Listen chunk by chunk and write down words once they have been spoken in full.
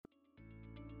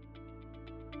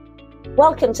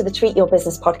Welcome to the Treat Your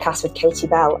Business podcast with Katie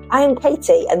Bell. I am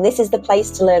Katie, and this is the place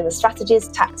to learn the strategies,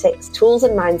 tactics, tools,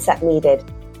 and mindset needed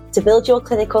to build your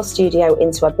clinical studio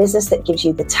into a business that gives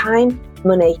you the time,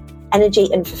 money, energy,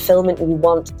 and fulfillment you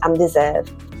want and deserve.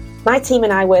 My team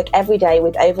and I work every day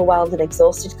with overwhelmed and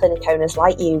exhausted clinic owners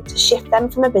like you to shift them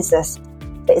from a business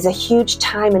that is a huge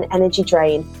time and energy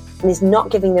drain and is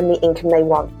not giving them the income they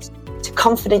want, to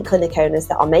confident clinic owners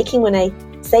that are making money,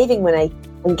 saving money,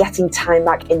 and getting time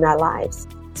back in their lives.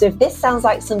 So if this sounds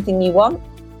like something you want,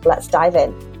 let's dive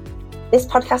in. This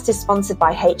podcast is sponsored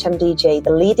by HMDG,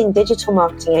 the leading digital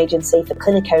marketing agency for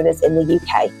clinic owners in the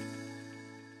UK.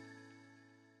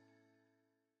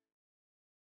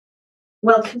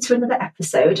 Welcome to another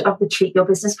episode of the Treat Your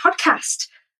Business podcast.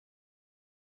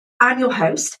 I'm your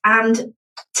host, and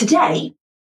today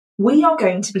we are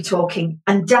going to be talking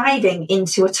and diving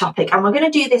into a topic, and we're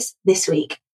going to do this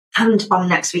week and on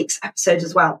next week's episode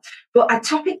as well. But a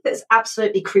topic that's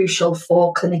absolutely crucial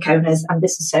for clinic owners and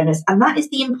business owners, and that is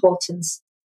the importance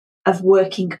of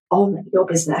working on your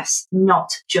business, not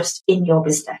just in your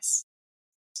business.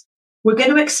 We're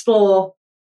going to explore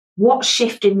what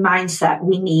shift in mindset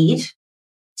we need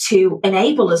to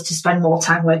enable us to spend more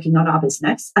time working on our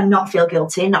business and not feel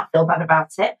guilty and not feel bad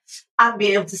about it, and be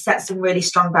able to set some really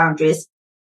strong boundaries.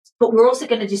 But we're also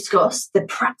going to discuss the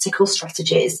practical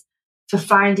strategies for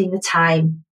finding the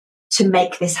time to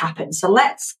make this happen. So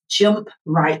let's jump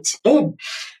right in.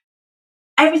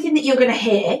 Everything that you're going to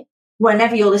hear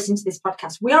whenever you're listening to this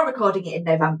podcast, we are recording it in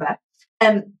November,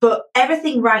 but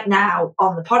everything right now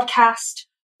on the podcast,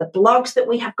 the blogs that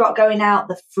we have got going out,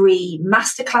 the free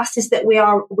masterclasses that we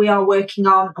are working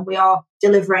on and we are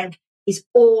delivering is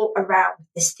all around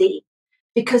this theme.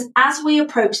 Because as we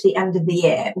approach the end of the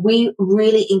year, we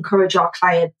really encourage our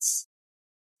clients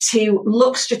to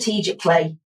look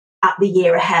strategically at the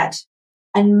year ahead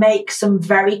and make some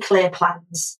very clear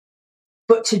plans.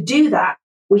 But to do that,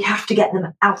 we have to get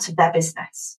them out of their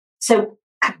business. So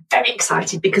I'm very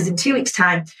excited because in 2 weeks'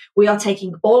 time, we are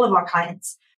taking all of our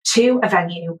clients to a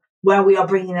venue where we are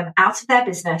bringing them out of their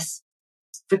business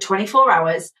for 24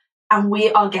 hours, and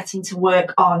we are getting to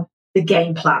work on the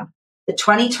game plan, the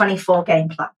 2024 game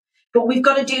plan. But we've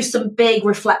got to do some big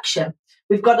reflection.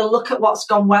 We've got to look at what's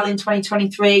gone well in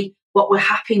 2023, what we're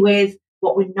happy with,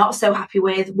 what we're not so happy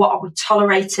with, what are we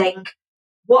tolerating,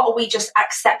 what are we just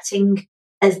accepting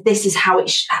as this is how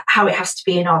it has to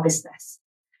be in our business.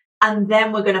 And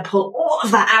then we're going to pull all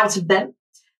of that out of them,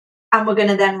 and we're going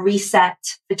to then reset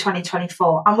for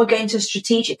 2024. And we're going to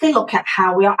strategically look at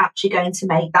how we are actually going to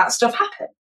make that stuff happen.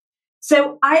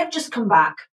 So I have just come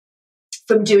back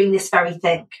from doing this very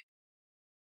thing.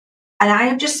 And I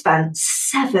have just spent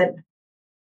seven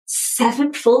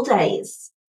full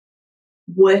days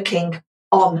working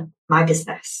on my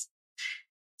business.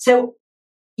 So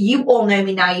you all know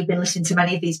me now. You've been listening to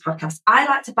many of these podcasts. I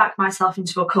like to back myself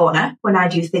into a corner when I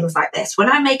do things like this. When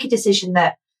I make a decision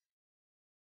that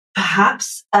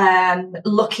perhaps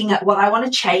looking at what I want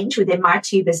to change within my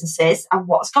two businesses and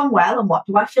what's gone well and what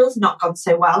do I feel has not gone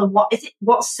so well and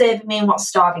what's serving me and what's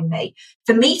starving me,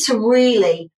 for me to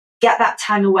really get that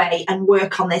time away and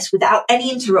work on this without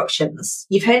any interruptions.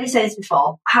 You've heard me say this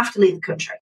before. I have to leave the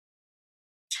country.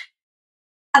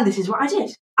 And this is what I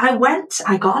did. I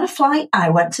got on a flight, I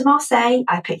went to Marseille,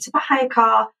 I picked up a hire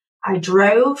car, I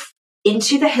drove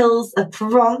into the hills of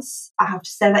Provence. I have to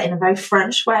say that in a very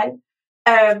French way.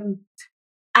 And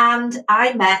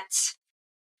I met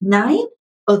nine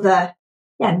other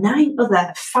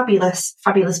fabulous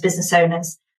business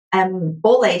owners,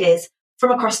 all ladies from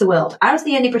across the world. I was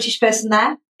the only British person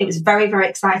there. It was very, very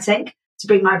exciting to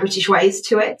bring my British ways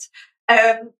to it.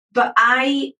 But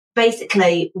I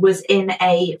basically was in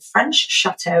a French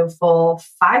chateau for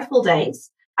 5 full days,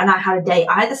 and I had a day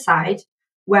either side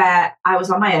where I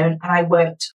was on my own and I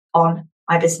worked on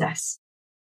my business.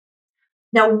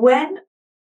 Now, when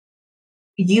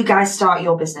you guys start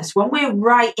your business, when we're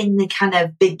right in the kind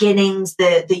of beginnings,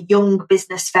 the young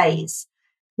business phase,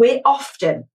 we're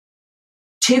often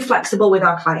too flexible with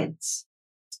our clients.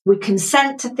 We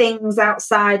consent to things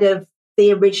outside of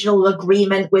the original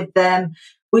agreement with them.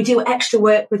 We do extra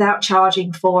work without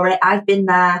charging for it. I've been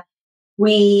there.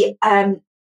 We are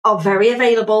very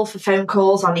available for phone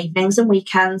calls on evenings and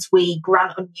weekends. We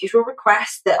grant unusual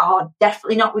requests that are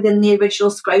definitely not within the original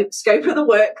scope of the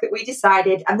work that we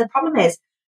decided. And the problem is,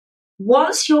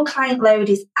 once your client load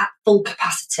is at full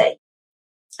capacity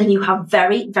and you have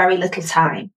very, very little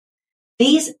time,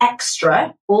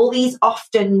 all these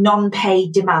often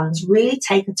non-paid demands really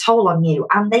take a toll on you,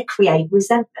 and they create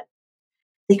resentment.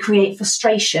 They create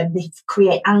frustration, they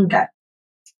create anger,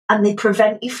 and they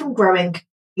prevent you from growing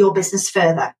your business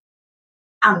further.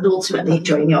 and ultimately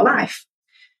enjoying your life.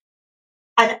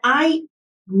 And I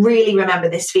really remember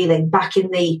this feeling back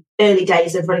in the early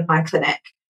days of running my clinic.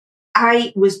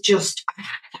 I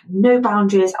had no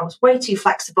boundaries. I was way too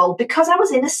flexible because I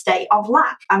was in a state of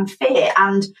lack and fear,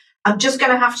 and I'm just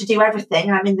going to have to do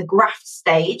everything. I'm in the graft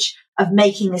stage of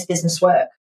making this business work.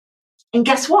 And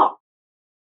guess what?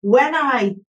 When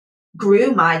I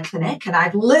grew my clinic and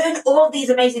I've learned all these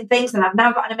amazing things, and I've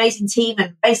now got an amazing team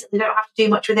and basically don't have to do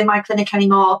much within my clinic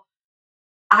anymore,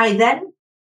 I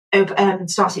then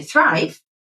started Thrive,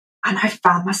 and I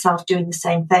found myself doing the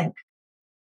same thing.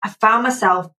 I found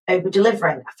myself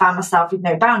over-delivering. I found myself with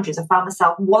no boundaries. I found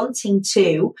myself wanting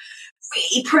to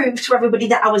really prove to everybody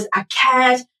that I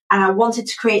cared and I wanted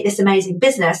to create this amazing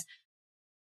business,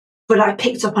 but I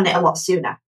picked up on it a lot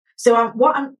sooner. So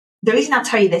the reason I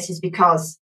tell you this is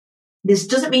because this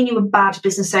doesn't mean you're a bad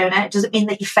business owner. It doesn't mean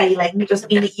that you're failing. It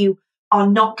doesn't mean that you are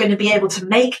not going to be able to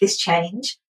make this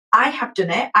change. I have done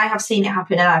it. I have seen it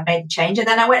happen and I've made the change. And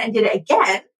then I went and did it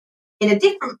again in a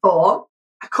different form.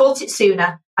 I caught it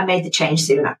sooner. I made the change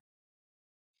sooner.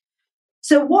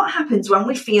 So what happens when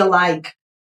we feel like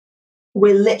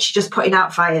we're literally just putting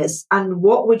out fires and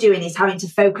what we're doing is having to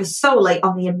focus solely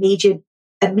on the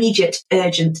immediate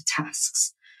urgent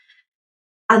tasks?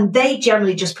 And they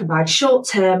generally just provide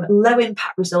short-term,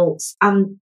 low-impact results.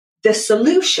 And the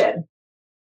solution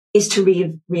is to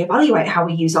reevaluate how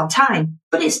we use our time.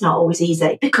 But it's not always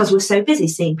easy because we're so busy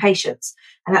seeing patients.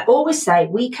 And I always say,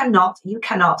 you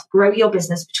cannot grow your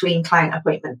business between client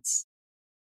appointments.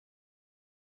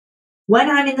 When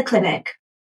I'm in the clinic,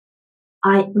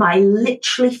 I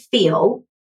literally feel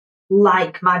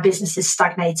like my business is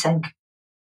stagnating.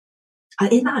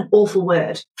 Isn't that an awful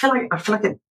word? I feel like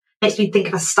it makes me think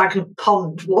of a stagnant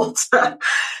pond water.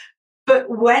 But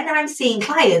when I'm seeing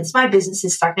clients, my business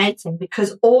is stagnating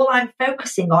because all I'm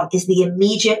focusing on is the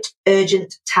immediate,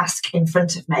 urgent task in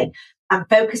front of me. I'm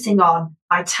focusing on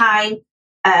my time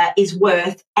is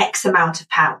worth X amount of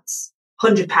pounds,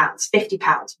 £100,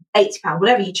 £50, £80,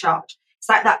 whatever you charge. It's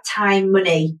like that time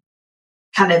money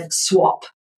kind of swap.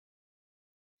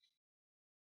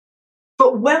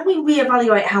 But when we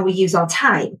reevaluate how we use our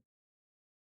time,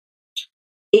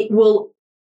 it will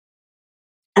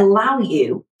allow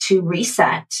you to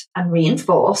reset and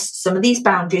reinforce some of these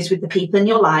boundaries with the people in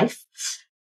your life,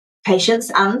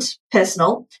 patients and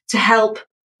personal, to help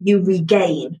you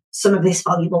regain some of this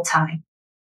valuable time.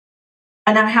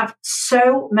 And I have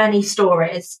so many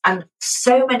stories, and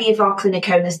so many of our clinic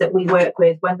owners that we work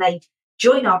with, when they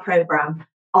join our program,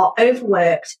 are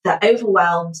overworked, they're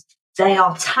overwhelmed, they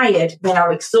are tired, they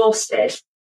are exhausted,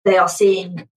 they are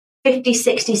seeing 50,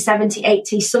 60, 70,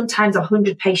 80, sometimes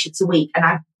 100 patients a week. And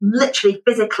I literally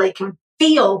physically can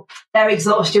feel their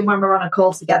exhaustion when we're on a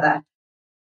call together.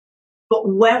 But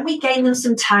when we gain them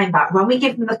some time back, when we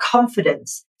give them the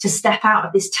confidence to step out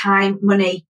of this time,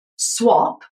 money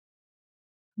swap,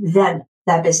 then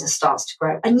their business starts to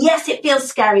grow. And yes, it feels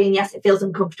scary, and yes, it feels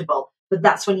uncomfortable, but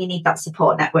that's when you need that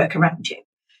support network around you.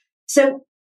 So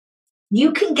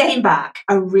you can gain back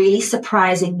a really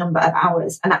surprising number of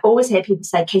hours. And I always hear people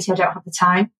say, Katie, I don't have the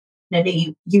time. No,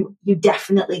 you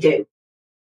definitely do.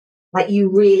 Like, you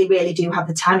really, really do have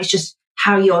the time. It's just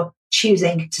how you're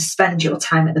choosing to spend your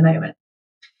time at the moment.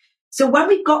 So when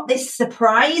we've got this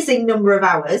surprising number of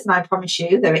hours, and I promise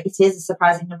you that it is a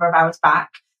surprising number of hours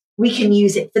back, we can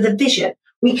use it for the vision.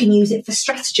 We can use it for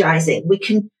strategizing. We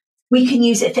can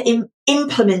use it for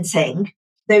implementing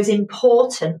those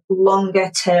important longer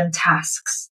term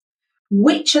tasks.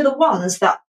 Which are the ones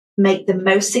that make the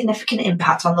most significant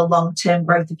impact on the long term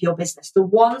growth of your business? The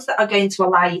ones that are going to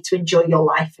allow you to enjoy your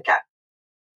life again.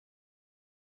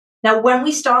 Now, when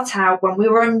we start out, when we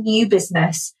were a new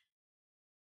business,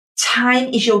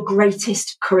 time is your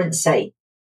greatest currency.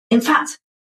 In fact,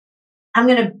 I'm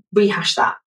going to rehash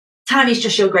that. Time is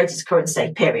just your greatest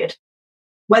currency, period.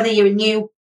 Whether you're a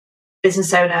new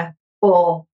business owner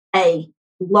or a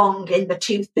long in the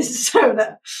tooth business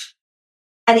owner.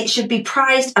 And it should be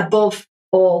prized above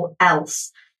all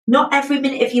else. Not every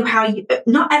minute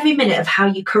of how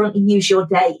you currently use your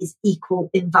day is equal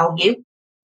in value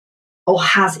or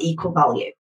has equal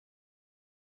value.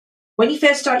 When you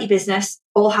first start your business,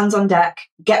 all hands on deck,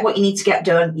 get what you need to get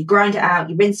done, you grind it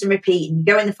out, you rinse and repeat, and you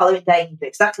go in the following day and you do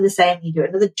exactly the same. You do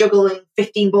another juggling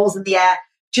 15 balls in the air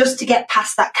just to get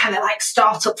past that kind of like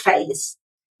startup phase.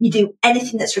 You do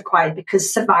anything that's required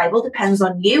because survival depends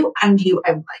on you and you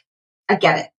only. I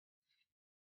get it.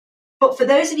 But for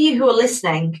those of you who are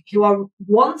listening, who are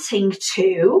wanting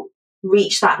to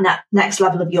reach that next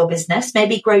level of your business,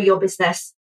 maybe grow your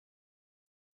business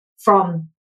from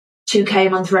 2K a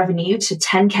month revenue to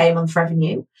 10K a month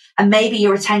revenue. And maybe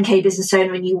you're a 10K business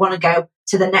owner and you want to go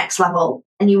to the next level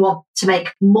and you want to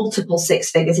make multiple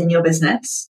six figures in your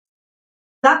business.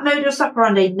 That modus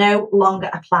operandi no longer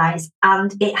applies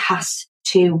and it has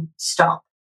to stop.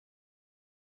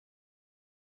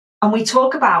 And we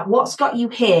talk about what's got you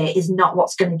here is not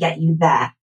what's going to get you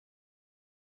there.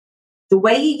 The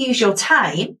way you use your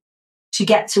time to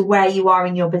get to where you are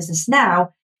in your business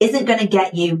now isn't going to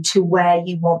get you to where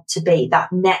you want to be, that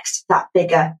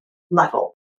bigger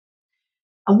level.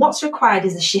 And what's required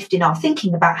is a shift in our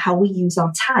thinking about how we use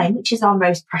our time, which is our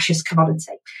most precious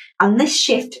commodity. And this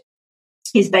shift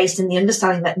is based in the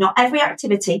understanding that not every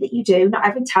activity that you do, not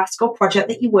every task or project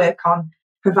that you work on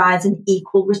provides an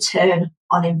equal return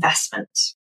on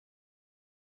investment.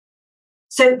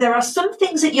 So there are some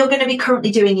things that you're going to be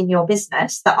currently doing in your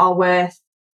business that are worth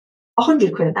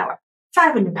 £100 an hour,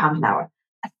 £500 an hour,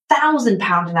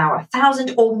 £1,000 an hour,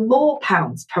 1,000 or more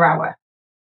pounds per hour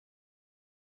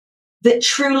that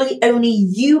truly only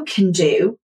you can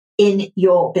do in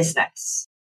your business.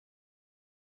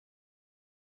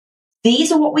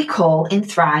 These are what we call in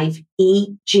Thrive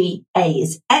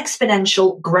EGAs,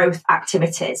 exponential growth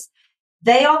activities.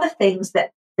 They are the things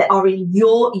that are in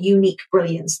your unique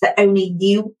brilliance that only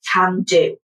you can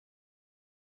do.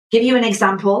 Give you an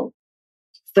example.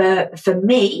 For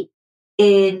me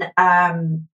in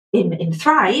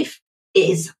Thrive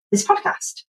is this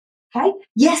podcast. Okay.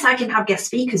 Yes, I can have guest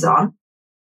speakers on,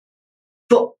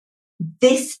 but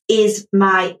this is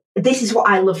what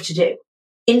I love to do.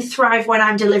 In Thrive, when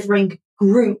I'm delivering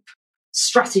group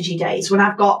strategy days, when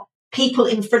I've got people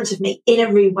in front of me in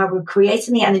a room where we're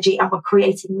creating the energy and we're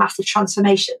creating massive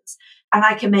transformations, and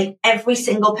I can make every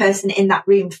single person in that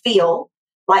room feel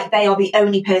like they are the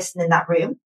only person in that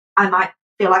room. I might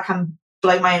feel like I'm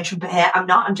blowing my own trumpet here. I'm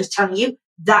not. I'm just telling you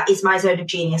that is my zone of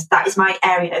genius. That is my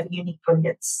area of unique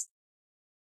brilliance.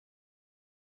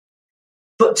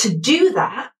 But to do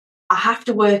that, I have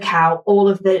to work out all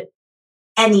of the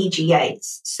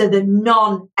NEGAs, so the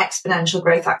non-exponential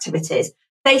growth activities,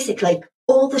 basically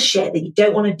all the shit that you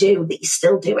don't want to do that you're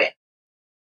still doing,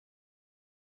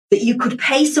 that you could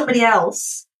pay somebody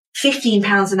else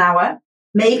 £15 an hour,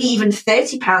 maybe even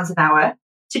 £30 an hour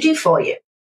to do for you.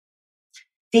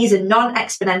 These are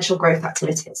non-exponential growth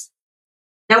activities.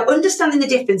 Now, understanding the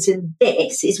difference in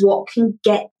this is what can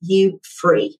get you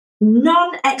free.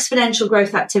 Non-exponential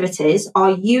growth activities are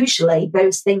usually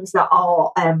those things that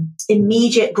are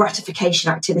immediate gratification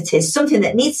activities, something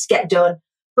that needs to get done,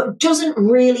 but doesn't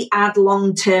really add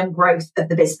long-term growth of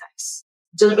the business,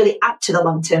 doesn't really add to the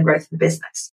long-term growth of the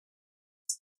business.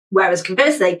 Whereas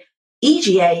conversely,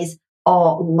 EGAs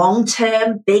are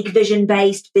long-term, big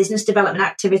vision-based business development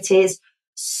activities,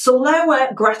 slower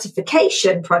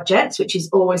gratification projects, which is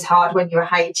always hard when you're a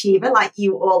high achiever, like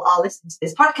you all are listening to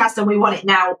this podcast and we want it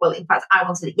now. Well, in fact, I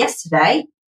wanted it yesterday.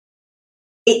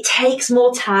 It takes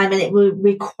more time and it will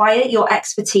require your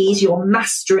expertise, your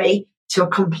mastery to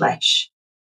accomplish,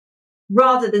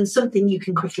 rather than something you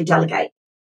can quickly delegate.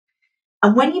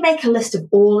 And when you make a list of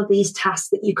all of these tasks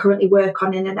that you currently work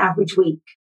on in an average week,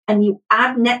 and you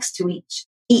add next to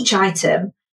each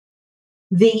item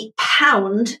the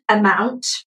pound amount,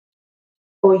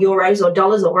 or euros or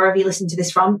dollars or wherever you listen to this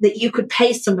from, that you could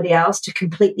pay somebody else to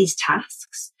complete these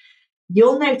tasks,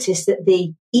 you'll notice that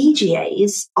the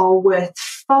EGAs are worth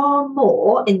far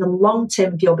more in the long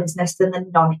term of your business than the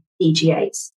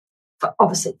non-EGAs, for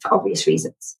obvious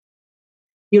reasons.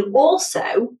 You'll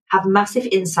also have massive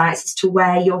insights as to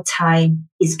where your time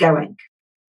is going.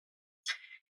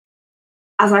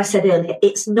 As I said earlier,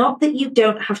 it's not that you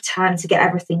don't have time to get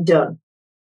everything done.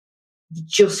 You're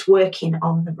just working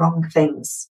on the wrong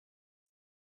things.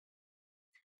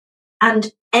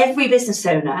 And every business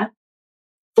owner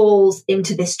falls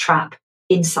into this trap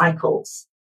in cycles.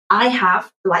 I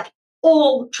have, like,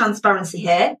 all transparency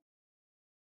here,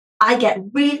 I get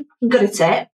really good at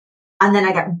it, and then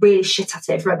I get really shit at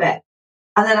it for a bit.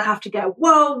 And then I have to go,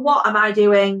 whoa, what am I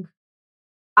doing?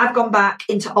 I've gone back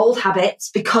into old habits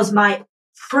because my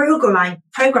programming,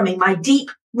 my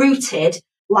deep-rooted,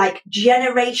 like,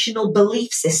 generational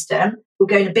belief system, we're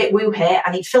going a bit woo here,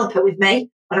 I need Philippa with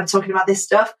me when I'm talking about this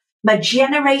stuff. My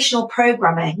generational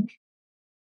programming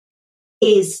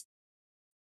is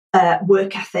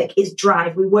work ethic, is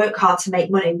drive. We work hard to make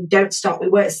money. We don't stop. We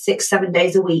work 6-7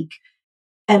 days a week.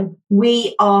 And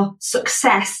our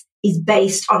success is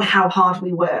based on how hard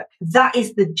we work. That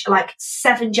is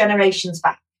 7 generations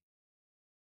back.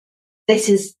 This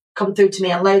has come through to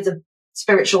me on loads of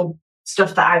spiritual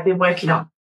stuff that I've been working on.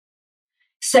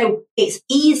 So it's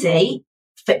easy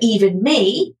for even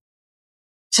me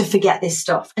to forget this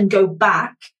stuff and go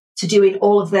back to doing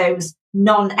all of those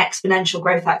non-exponential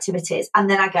growth activities. And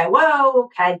then I go, whoa,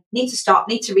 okay, need to stop,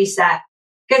 need to reset,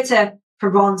 go to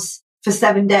Provence for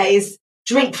 7 days,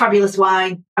 drink fabulous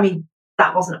wine. I mean,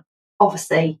 that wasn't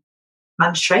obviously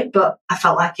mandatory, but I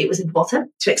felt like it was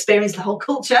important to experience the whole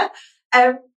culture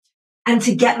and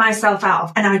to get myself out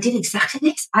of. And I did exactly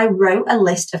this. I wrote a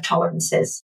list of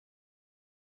tolerances.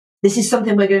 This is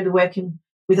something we're going to be working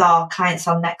with our clients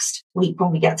on next week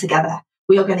when we get together.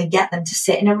 We are going to get them to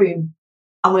sit in a room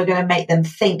and we're going to make them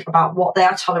think about what they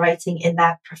are tolerating in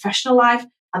their professional life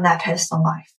and their personal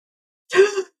life.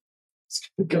 It's going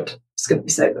to be good. It's going to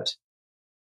be so good.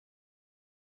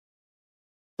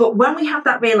 But when we have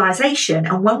that realization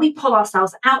and when we pull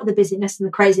ourselves out of the busyness and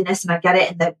the craziness, and I get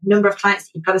it, and the number of clients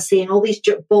that you've got to see and all these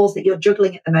balls that you're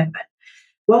juggling at the moment,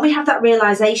 when we have that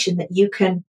realization that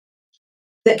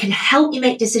that can help you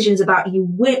make decisions about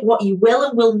what you will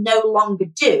and will no longer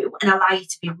do and allow you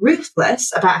to be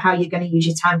ruthless about how you're going to use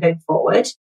your time going forward,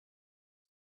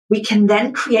 we can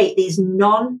then create these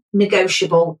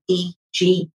non-negotiable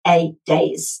EGA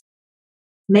days.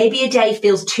 Maybe a day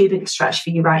feels too big a stretch for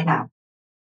you right now.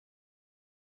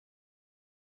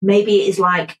 Maybe it is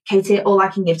like, Katie, all I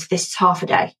can give to this is half a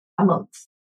day, a month.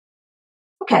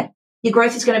 Okay, your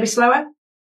growth is going to be slower.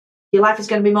 Your life is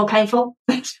going to be more painful.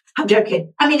 I'm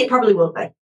joking. I mean, it probably will be.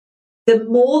 The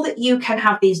more that you can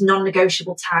have these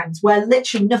non-negotiable times where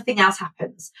literally nothing else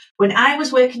happens. When I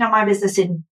was working on my business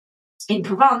in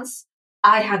Provence,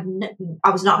 I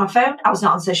was not on my phone. I was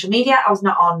not on social media. I was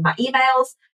not on my emails.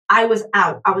 I was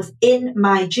out. I was in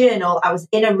my journal. I was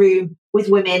in a room with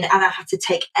women and I had to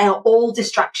take all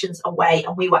distractions away.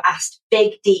 And we were asked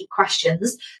big, deep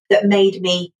questions that made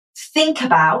me think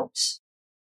about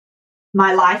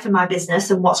my life and my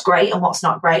business and what's great and what's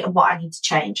not great and what I need to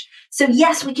change. So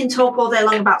yes, we can talk all day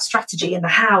long about strategy and the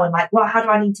how and like, well, how do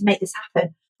I need to make this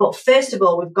happen? But first of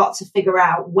all, we've got to figure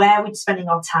out where we're spending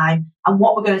our time and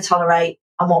what we're going to tolerate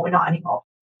and what we're not anymore.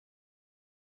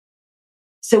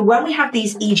 So when we have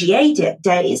these EGA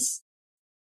days,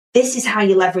 this is how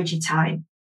you leverage your time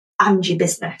and your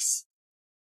business,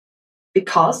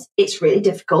 because it's really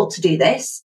difficult to do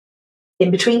this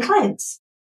in between clients.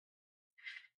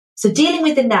 So dealing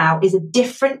with the now is a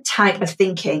different type of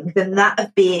thinking than that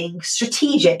of being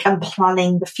strategic and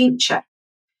planning the future.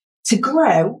 To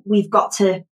grow, we've got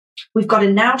to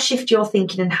now shift your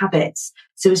thinking and habits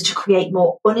so as to create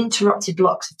more uninterrupted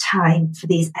blocks of time for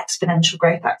these exponential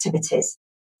growth activities.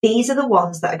 These are the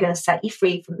ones that are going to set you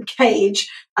free from the cage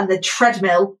and the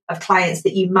treadmill of clients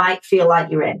that you might feel like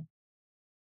you're in.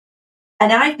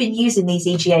 And I've been using these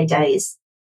EGA days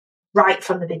right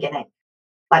from the beginning.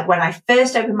 Like when I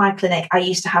first opened my clinic, I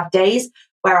used to have days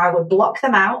where I would block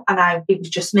them out and it was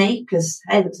just me because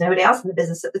there was nobody else in the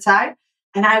business at the time.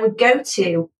 And I would go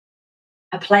to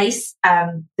a place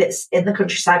that's in the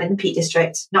countryside in the Peak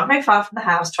District, not very far from the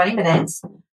house, 20 minutes.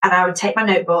 And I would take my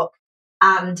notebook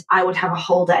and I would have a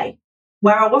whole day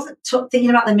where I wasn't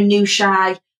thinking about the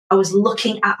minutiae. I was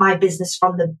looking at my business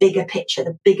from the bigger picture,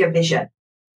 the bigger vision.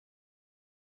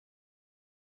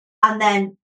 And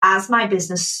then as my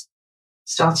business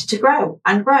started to grow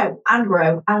and grow and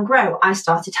grow and grow, I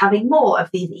started having more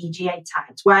of these EGA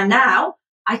times where now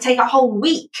I take a whole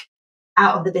week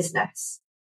out of the business.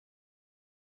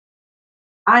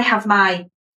 I have my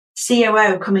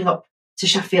COO coming up to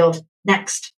Sheffield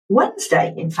next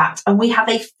Wednesday, in fact, and we have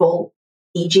a full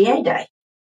EGA day.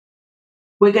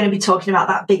 We're going to be talking about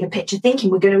that bigger picture thinking.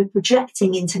 We're going to be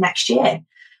projecting into next year.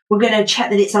 We're going to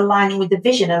check that it's aligning with the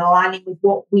vision and aligning with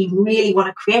what we really want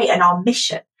to create and our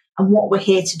mission and what we're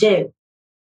here to do.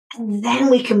 And then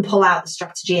we can pull out the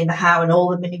strategy and the how and all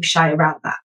the minutiae around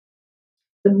that.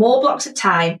 The more blocks of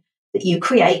time that you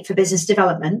create for business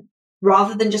development,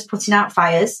 rather than just putting out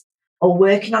fires or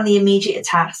working on the immediate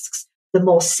tasks, the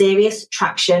more serious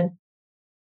traction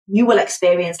you will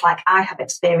experience, like I have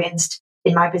experienced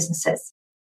in my businesses.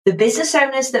 The business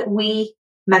owners that we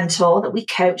mentor, that we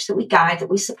coach, that we guide, that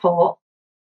we support,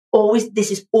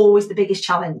 this is always the biggest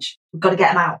challenge. We've got to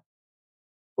get them out.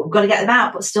 We've got to get them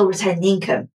out, but still retain the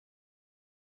income.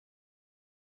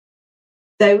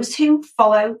 Those who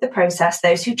follow the process,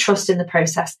 those who trust in the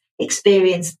process,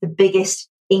 experience the biggest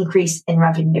increase in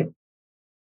revenue.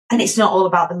 And it's not all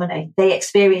about the money. They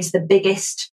experience the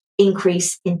biggest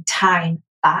increase in time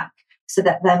back so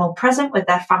that they're more present with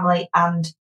their family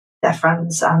and their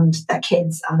friends and their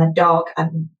kids and their dog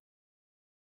and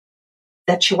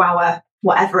their chihuahua,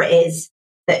 whatever it is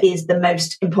that is the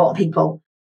most important people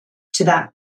to them.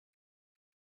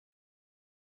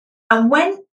 And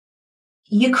when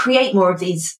you create more of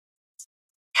these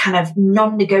kind of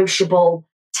non-negotiable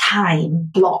time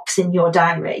blocks in your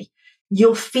diary,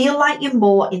 you'll feel like you're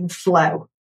more in flow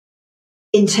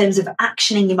in terms of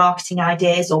actioning your marketing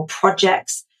ideas or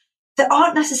projects that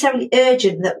aren't necessarily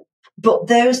urgent, but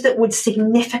those that would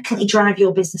significantly drive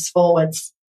your business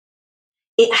forwards.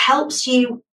 It helps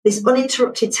you, this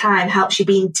uninterrupted time helps you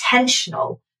be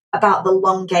intentional about the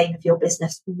long game of your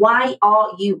business. Why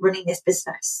are you running this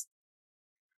business?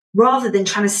 Rather than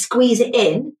trying to squeeze it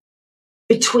in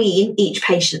between each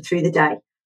patient through the day.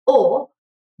 Or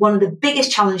one of the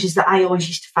biggest challenges that I always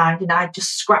used to find, and I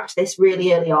just scrapped this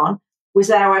really early on, was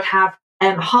that I would have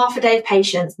half a day of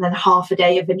patients and then half a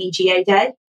day of an EGA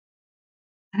day.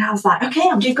 And I was like, okay,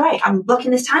 I'm doing great. I'm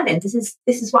blocking this time in. This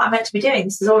is what I'm meant to be doing.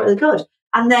 This is all really good.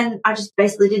 And then I just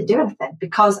basically didn't do anything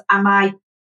because the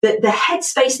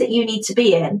headspace that you need to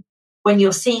be in when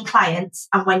you're seeing clients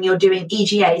and when you're doing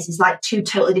EGAs is like two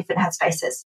totally different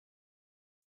headspaces.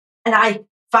 And I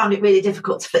found it really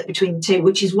difficult to flip between the two,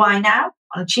 which is why now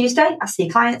on a Tuesday, I see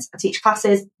clients, I teach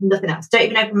classes, nothing else. Don't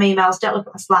even open my emails, don't look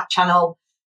at my Slack channel,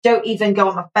 don't even go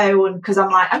on my phone because I'm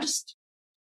like, I'm just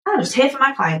here for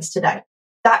my clients today.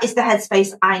 That is the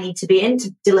headspace I need to be in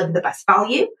to deliver the best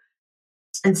value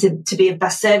and to be of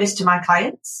best service to my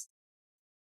clients.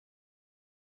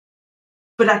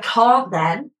 But I can't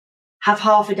then have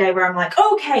half a day where I'm like,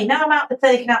 okay, now I'm out the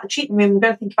clinic and out the treatment room, I'm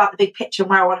going to think about the big picture and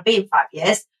where I want to be in 5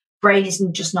 years. Brain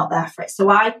isn't just not there for it. So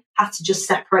I had to just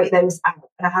separate those out.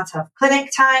 And I had to have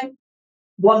clinic time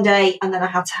one day, and then I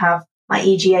had to have my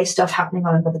EGA stuff happening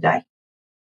on another day.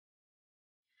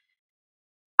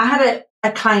 I had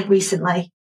a client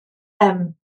recently.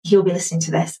 He'll be listening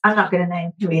to this. I'm not going to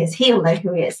name who he is. He'll know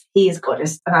who he is. He is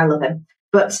gorgeous and I love him.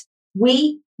 But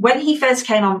when he first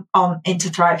came on into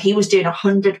Thrive, he was doing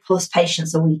 100 plus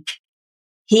patients a week.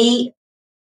 He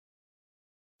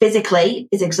physically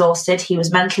is exhausted. He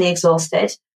was mentally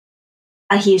exhausted.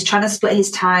 And he was trying to split his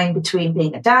time between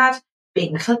being a dad,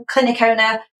 being a clinic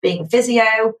owner, being a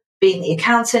physio, being the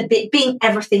accountant, being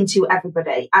everything to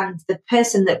everybody. And the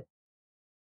person that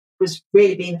was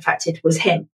really being affected was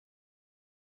him.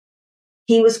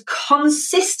 He was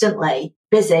consistently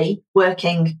busy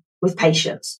working with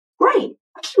patients. Great.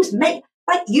 He was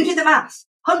you do the maths.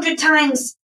 100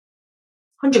 times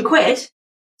 100 quid.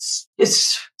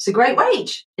 It's a great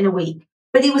wage in a week.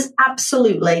 But he was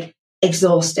absolutely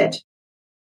exhausted.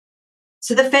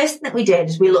 So the first thing that we did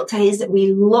is we looked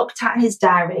at his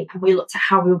diary and we looked at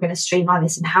how we were going to streamline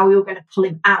this and how we were going to pull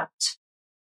him out.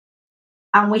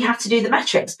 And we had to do the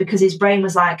metrics because his brain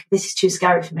was like, this is too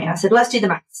scary for me. I said, let's do the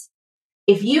maths.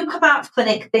 If you come out of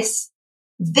clinic this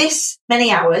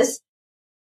many hours,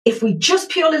 if we just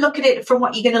purely look at it from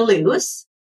what you're going to lose,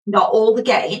 not all the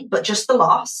gain, but just the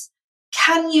loss,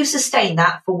 can you sustain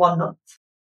that for 1 month?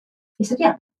 He said,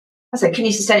 yeah. I said, can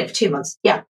you sustain it for 2 months?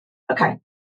 Yeah. Okay.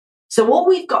 So all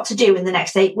we've got to do in the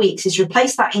next 8 weeks is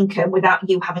replace that income without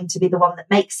you having to be the one that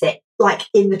makes it, like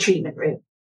in the treatment room.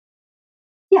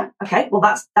 Yeah. Okay. Well,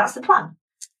 that's the plan.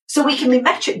 So we can be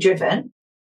metric driven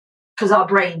because our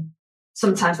brain,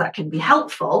 sometimes that can be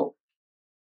helpful.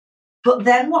 But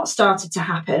then what started to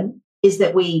happen is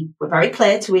that we were very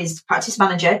clear to his practice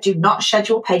manager, do not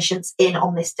schedule patients in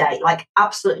on this day, like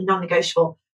absolutely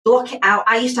non-negotiable. Block it out.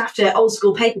 I used to have to old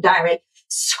school paper diary,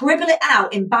 scribble it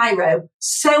out in biro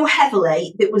so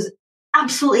heavily that it was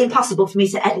absolutely impossible for me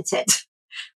to edit it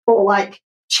or like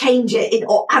change it in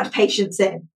or add patients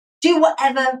in. Do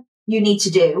whatever you need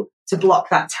to do to block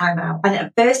that time out. And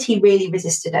at first he really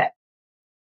resisted it.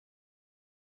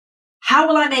 How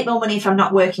will I make more money if I'm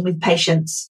not working with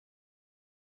patients?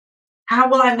 How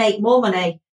will I make more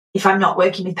money if I'm not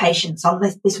working with patients on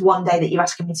this one day that you're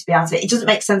asking me to be out of it? It doesn't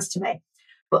make sense to me.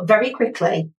 But very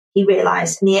quickly, he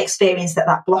realised and he experienced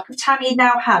that block of time he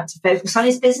now had to focus on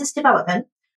his business development,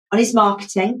 on his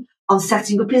marketing, on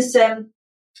setting up his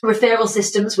referral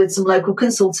systems with some local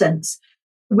consultants,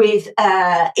 with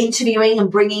interviewing and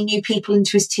bringing new people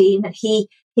into his team. And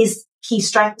his key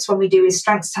strengths when we do his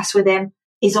strengths test with him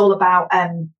is all about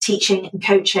teaching and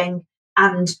coaching,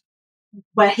 and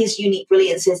where his unique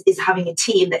brilliance is having a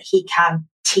team that he can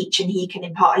teach and he can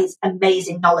impart his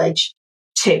amazing knowledge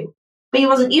to. But he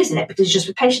wasn't using it because he's just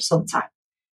with patients all the time.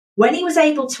 When he was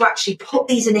able to actually put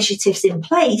these initiatives in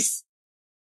place,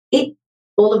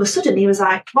 all of a sudden he was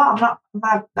like, well,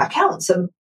 my accounts,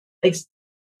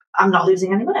 I'm not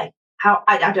losing any money. How?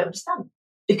 I don't understand,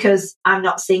 because I'm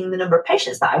not seeing the number of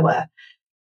patients that I were.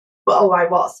 I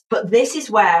was. But this is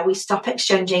where we stop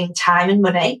exchanging time and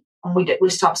money, and we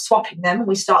start swapping them, and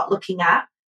we start looking at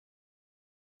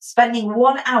spending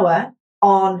 1 hour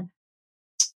on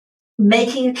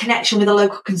making a connection with a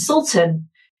local consultant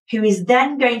who is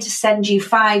then going to send you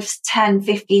 5, 10,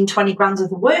 15, 20 grand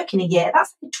worth of work in a year.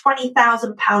 That's a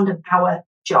 £20,000 an hour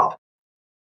job.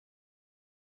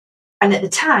 And at the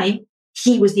time,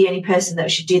 he was the only person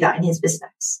that should do that in his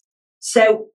business.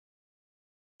 So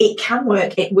it can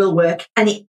work, it will work. And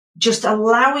it just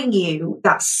allowing you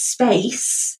that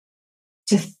space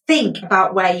to think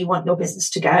about where you want your business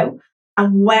to go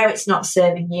and where it's not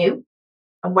serving you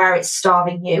and where it's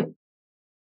starving you.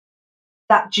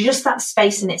 That just that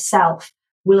space in itself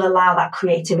will allow that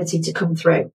creativity to come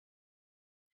through.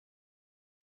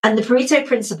 And the Pareto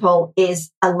principle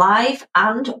is alive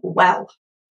and well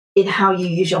in how you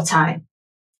use your time.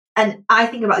 And I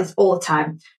think about this all the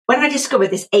time. When I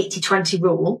discovered this 80-20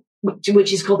 rule,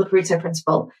 which is called the Pareto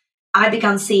principle, I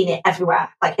began seeing it everywhere,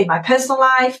 like in my personal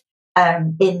life,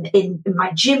 in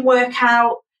my gym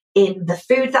workout, in the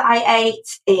food that I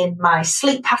ate, in my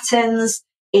sleep patterns,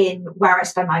 in where I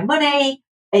spend my money,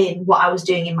 in what I was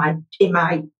doing in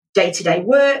my day-to-day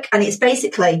work. And it's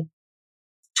basically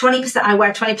 20%. I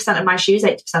wear 20% of my shoes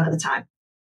 80% of the time.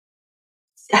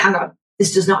 Hang on.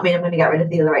 This does not mean I'm going to get rid of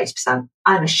the other 80%.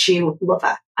 I'm a shoe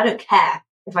lover. I don't care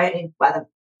if I only wear them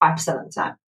 5% of the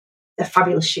time. They're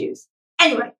fabulous shoes.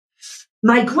 Anyway,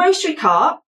 my grocery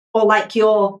cart, or like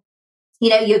your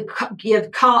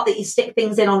cart that you stick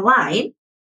things in online,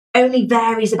 only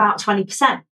varies about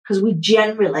 20% because we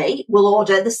generally will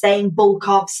order the same bulk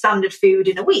of standard food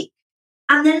in a week.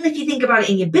 And then if you think about it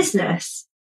in your business,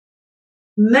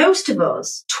 most of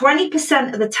us,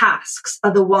 20% of the tasks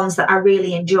are the ones that I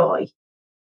really enjoy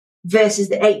versus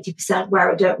the 80%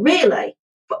 where I don't really.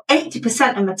 But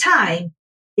 80% of my time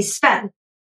is spent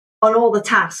on all the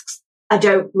tasks I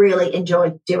don't really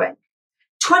enjoy doing.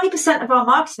 20% of our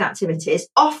marketing activities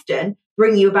often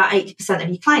bring you about 80% of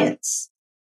your clients.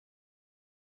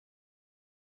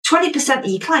 20% of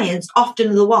your clients often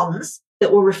are the ones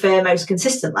that will refer most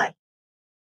consistently.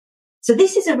 So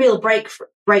this is a real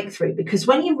breakthrough because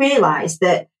when you realize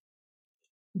that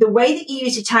the way that you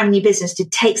use your time in your business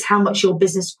dictates how much your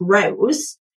business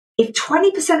grows, if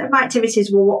 20% of my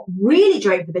activities were what really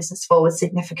drove the business forward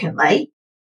significantly,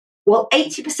 well,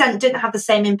 80% didn't have the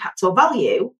same impact or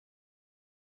value,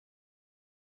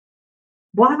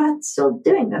 why am I still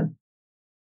doing them?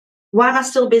 Why am I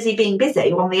still busy being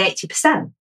busy on the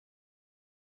 80%?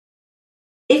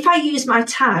 If I use my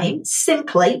time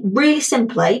simply, really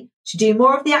simply, to do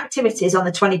more of the activities on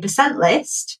the 20%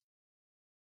 list,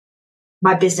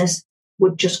 my business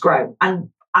would just grow. And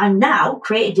I'm now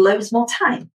created loads more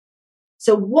time.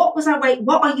 So what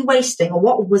are you wasting, or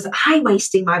what was I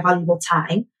wasting my valuable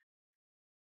time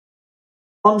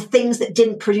on things that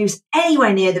didn't produce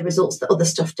anywhere near the results that other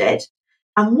stuff did?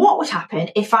 And what would happen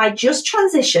if I just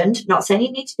transitioned, not saying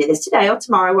you need to do this today or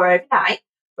tomorrow or overnight,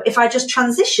 but if I just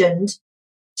transitioned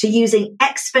to using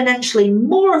exponentially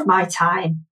more of my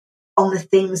time on the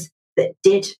things that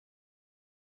did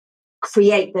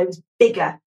create those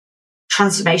bigger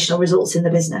transformational results in the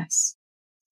business.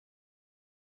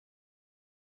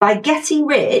 By getting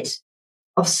rid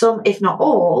of some, if not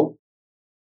all,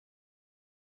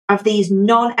 of these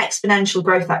non-exponential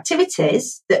growth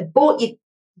activities that brought you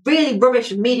really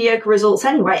rubbish and mediocre results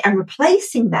anyway, and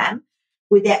replacing them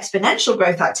with the exponential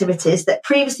growth activities that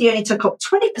previously only took up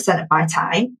 20% of my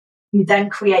time, you then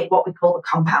create what we call the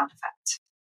compound effect.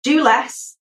 Do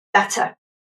less, better.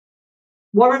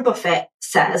 Warren Buffett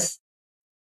says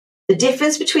the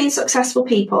difference between successful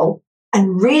people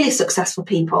and really successful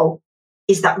people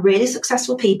is that really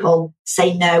successful people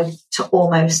say no to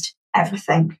almost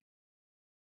everything.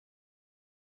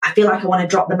 I feel like I want to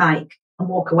drop the mic and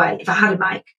walk away. If I had a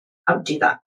mic, I would do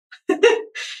that.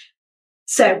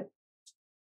 So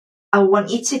I want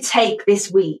you to take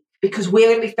this week, because we're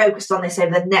going to be focused on this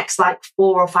over the next 4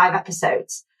 or 5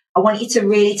 episodes. I want you to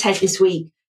really take this week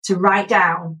to write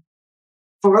down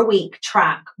for a week,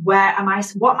 track what am I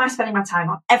spending my time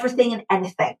on? Everything and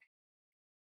anything,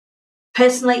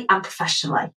 personally and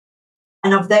professionally.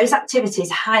 And of those activities,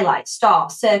 highlight,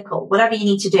 start, circle, whatever you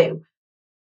need to do,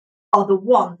 are the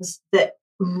ones that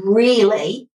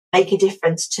really make a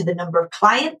difference to the number of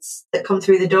clients that come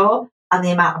through the door and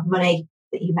the amount of money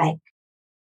that you make.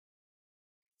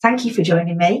 Thank you for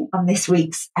joining me on this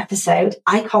week's episode.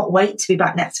 I can't wait to be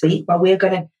back next week, where we're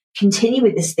going to continue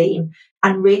with this theme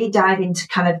and really dive into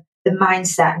kind of the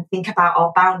mindset and think about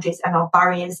our boundaries and our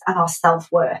barriers and our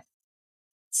self-worth.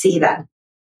 See you then.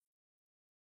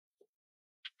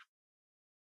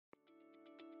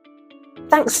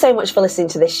 Thanks so much for listening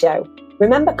to this show.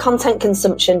 Remember, content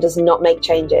consumption does not make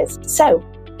changes. So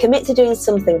commit to doing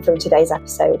something from today's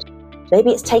episode.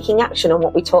 Maybe it's taking action on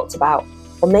what we talked about,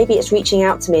 or maybe it's reaching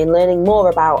out to me and learning more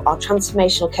about our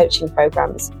transformational coaching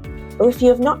programs. Or if you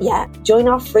have not yet, join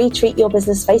our free Treat Your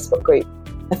Business Facebook group,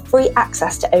 for free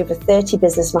access to over 30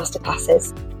 business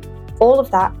masterclasses. All of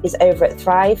that is over at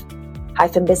thrive-business.com.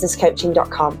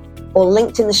 prioritising-businesscoaching.com or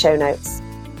linked in the show notes.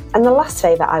 And the last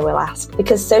favour I will ask,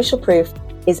 because social proof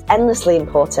is endlessly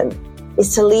important,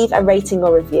 is to leave a rating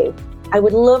or review. I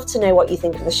would love to know what you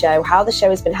think of the show, how the show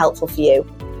has been helpful for you,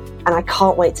 and I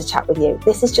can't wait to chat with you.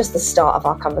 This is just the start of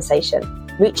our conversation.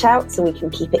 Reach out so we can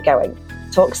keep it going.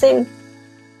 Talk soon.